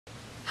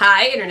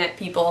Hi internet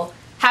people,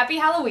 happy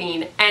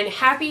Halloween and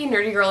happy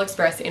Nerdy Girl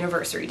Express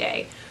anniversary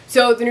day.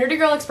 So the Nerdy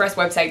Girl Express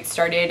website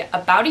started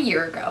about a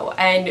year ago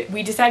and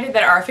we decided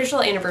that our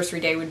official anniversary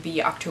day would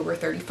be October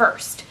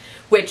 31st,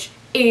 which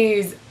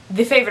is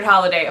the favorite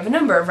holiday of a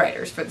number of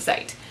writers for the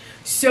site.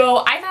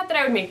 So I thought that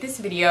I would make this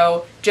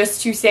video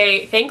just to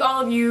say thank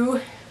you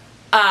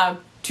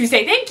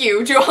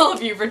to all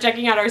of you for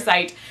checking out our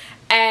site,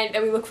 and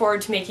that we look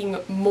forward to making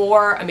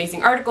more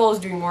amazing articles,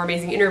 doing more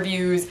amazing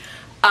interviews,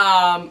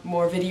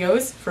 more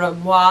videos from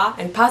moi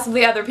and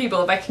possibly other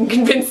people if I can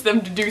convince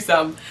them to do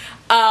some,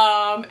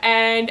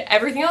 and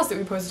everything else that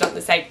we posted on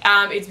the site.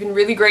 It's been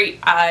really great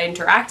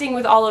interacting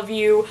with all of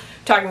you,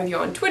 talking with you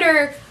on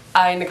Twitter,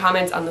 in the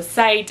comments on the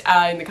site,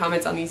 in the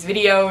comments on these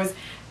videos,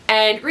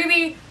 and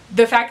really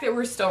the fact that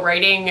we're still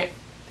writing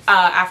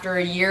after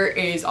a year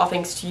is all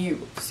thanks to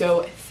you.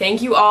 So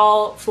thank you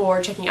all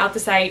for checking out the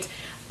site.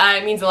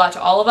 It means a lot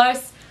to all of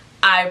us.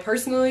 I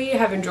personally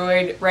have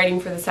enjoyed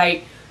writing for the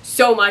site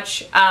so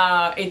much.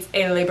 It's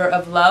a labor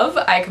of love.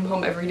 I come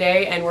home every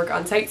day and work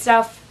on site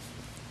stuff,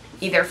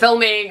 either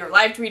filming or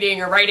live tweeting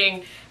or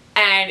writing,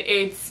 and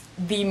it's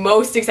the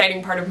most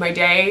exciting part of my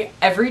day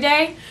every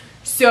day.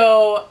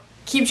 So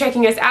keep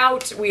checking us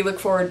out. We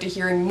look forward to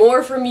hearing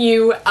more from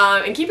you,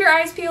 and keep your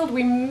eyes peeled.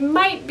 We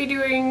might be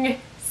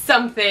doing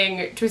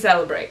something to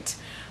celebrate.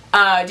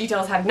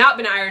 Details have not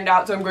been ironed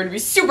out, so I'm going to be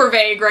super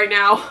vague right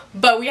now,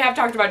 but we have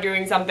talked about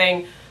doing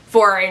something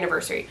for our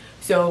anniversary.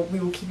 So we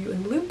will keep you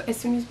in the loop as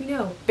soon as we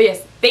know. But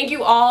yes, thank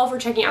you all for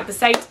checking out the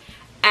site,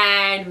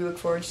 and we look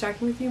forward to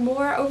talking with you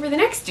more over the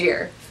next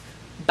year.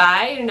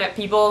 Bye, internet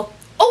people.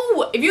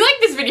 Oh, if you like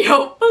this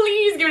video,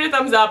 please give it a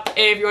thumbs up.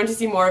 If you want to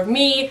see more of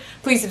me,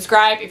 please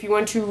subscribe. If you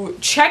want to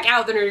check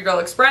out the Nerdy Girl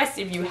Express,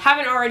 if you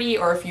haven't already,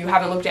 or if you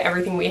haven't looked at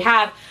everything we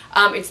have,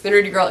 it's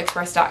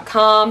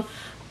thenerdygirlexpress.com.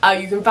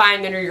 You can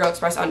find the Nerdy Girl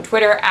Express on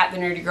Twitter at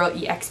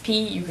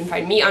thenerdygirlexp. You can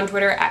find me on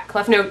Twitter at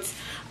clefnotes.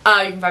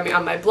 You can find me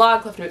on my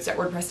blog,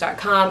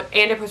 clefnotes.wordpress.com,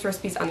 and I post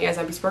recipes on the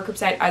iZombie Support Group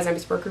site,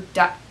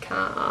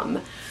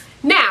 iZombieSupportGroup.com.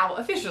 Now,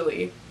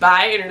 officially,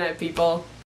 bye internet people.